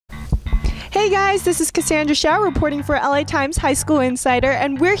Hey guys, this is Cassandra Shao reporting for LA Times High School Insider,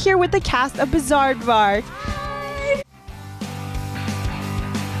 and we're here with the cast of Bizaardvark.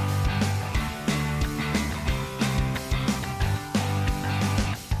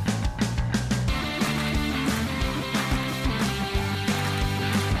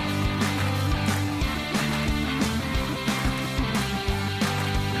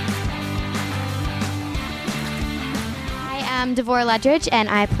 I'm DeVore Ledridge, and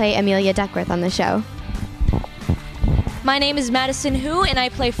I play Amelia Duckworth on the show. My name is Madison and I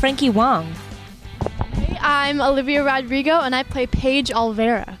play Frankie Wong. Hey, I'm Olivia Rodrigo, and I play Paige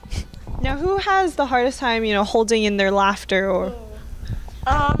Olvera. Now, who has the hardest time, holding in their laughter or...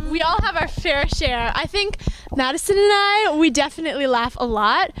 We all have our fair share. I think Madison and I, we definitely laugh a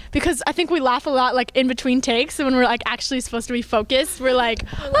lot because I think we laugh a lot like in between takes. So when we're like actually supposed to be focused, we're like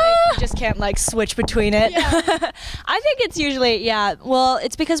we just can't like switch between it. Yeah. I think it's usually, well,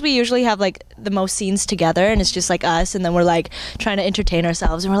 it's because we usually have like the most scenes together and it's just like us, and then we're like trying to entertain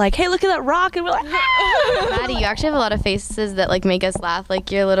ourselves and we're like, hey, look at that rock, and we're like, Maddie, you actually have a lot of faces that like make us laugh.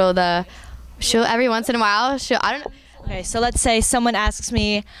 Like your little, she'll every once in a while, I don't know. Okay, so let's say someone asks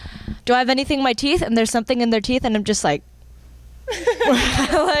me, do I have anything in my teeth? And there's something in their teeth, and I'm just like,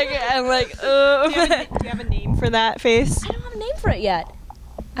 I'm like, do you have a name for that face? I don't have a name for it yet.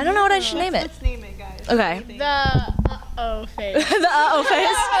 I don't know what I should name it. Let's name it, guys. Okay. the uh-oh face. The uh-oh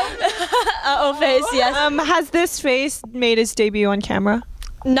face. Uh-oh face, yes. Has this face made its debut on camera?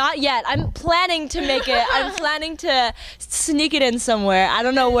 Not yet. I'm planning to make it. I'm planning to sneak it in somewhere. I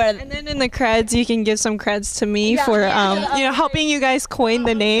don't know where. And then in the creds, you can give some creds to me for helping you guys coin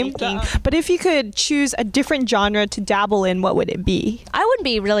the name. But if you could choose a different genre to dabble in, what would it be? I wouldn't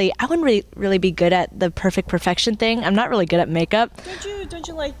really be good at the perfection thing. I'm not really good at makeup. Don't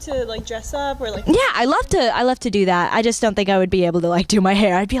you like to dress up or like? Yeah, I love to do that. I just don't think I would be able to do my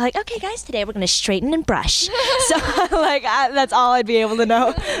hair. I'd be like, okay, guys, today we're gonna straighten and brush. So that's all I'd be able to know.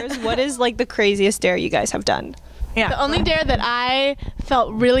 What is the craziest dare you guys have done? Yeah. The only dare that I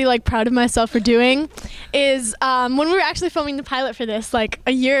felt really proud of myself for doing is when we were actually filming the pilot for this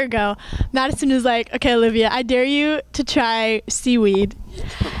a year ago. Madison was like, okay, Olivia, I dare you to try seaweed.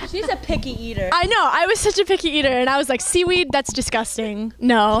 She's a picky eater. I know, I was such a picky eater, and I was like, seaweed, that's disgusting.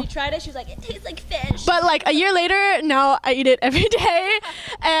 No. She tried it, she was like, it tastes like fish. But a year later, now I eat it every day,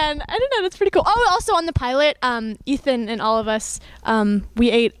 and I don't know, that's pretty cool. Oh, also on the pilot, Ethan and all of us,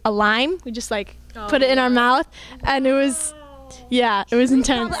 we ate a lime. We just put it in our mouth, and it was, it was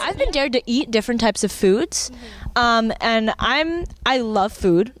intense. I've been dared to eat different types of foods, and I love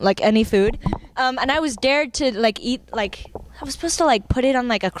food, any food, and I was dared to eat I was supposed to put it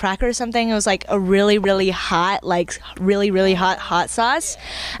on a cracker or something. It was a really, really hot, really hot sauce,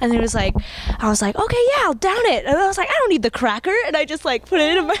 and it was I was like, okay, yeah, I'll down it, and I was like, I don't need the cracker, and I just put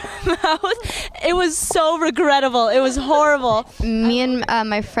it in my mouth. It was so regrettable. It was horrible. Me and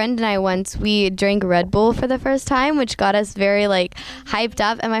my friend and I once, we drank Red Bull for the first time, which got us very hyped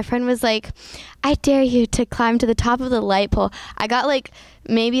up, and my friend was like, I dare you to climb to the top of the light pole. I got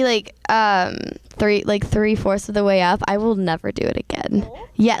maybe 3/4 of the way up. I will never do it again.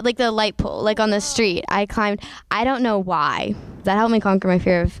 Yeah, the light pole, on the street. I climbed. I don't know why. That helped me conquer my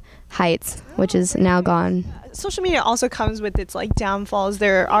fear of heights, which is now gone. Social media also comes with its downfalls.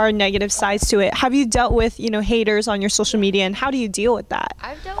 There are negative sides to it. Have you dealt with haters on your social media, and how do you deal with that?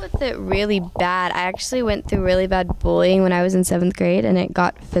 I've dealt with it really bad. I actually went through really bad bullying when I was in 7th grade, and it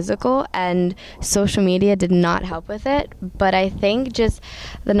got physical, and social media did not help with it. But I think just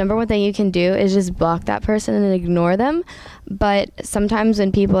the number one thing you can do is just block that person and ignore them. But sometimes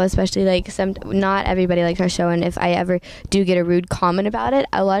when people, especially not everybody likes our show, and if I ever do get a rude comment about it,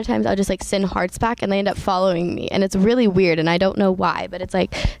 a lot of times I'll just send hearts back, and they end up following me, and it's really weird, and I don't know why, but it's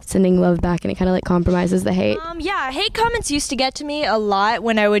sending love back, and it kind of compromises the hate. Yeah, hate comments used to get to me a lot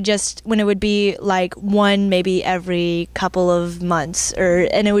when it would be one maybe every couple of months,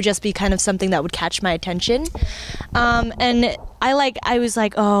 and it would just be kind of something that would catch my attention, and I was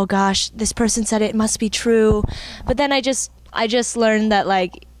like, oh gosh, this person said it must be true, but then I just learned that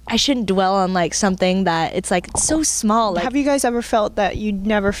I shouldn't dwell on something that it's so small. Have you guys ever felt that you'd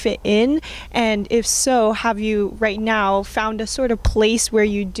never fit in? And if so, have you right now found a sort of place where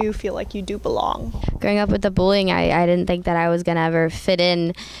you do feel like you do belong? Growing up with the bullying, I didn't think that I was gonna ever fit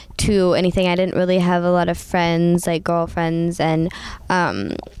in to anything. I didn't really have a lot of friends, girlfriends, and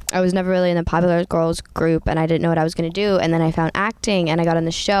I was never really in the popular girls group, and I didn't know what I was going to do. And then I found acting, and I got on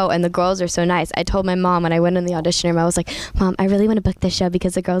the show, and the girls are so nice. I told my mom when I went in the audition room, I was like, Mom, I really want to book this show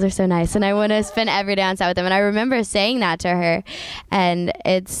because the girls are so nice, and I want to spend every day on set with them. And I remember saying that to her, and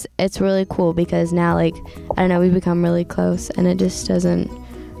it's really cool because now, I don't know, we've become really close, and it just doesn't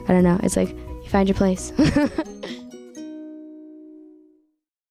I don't know. It's like you find your place.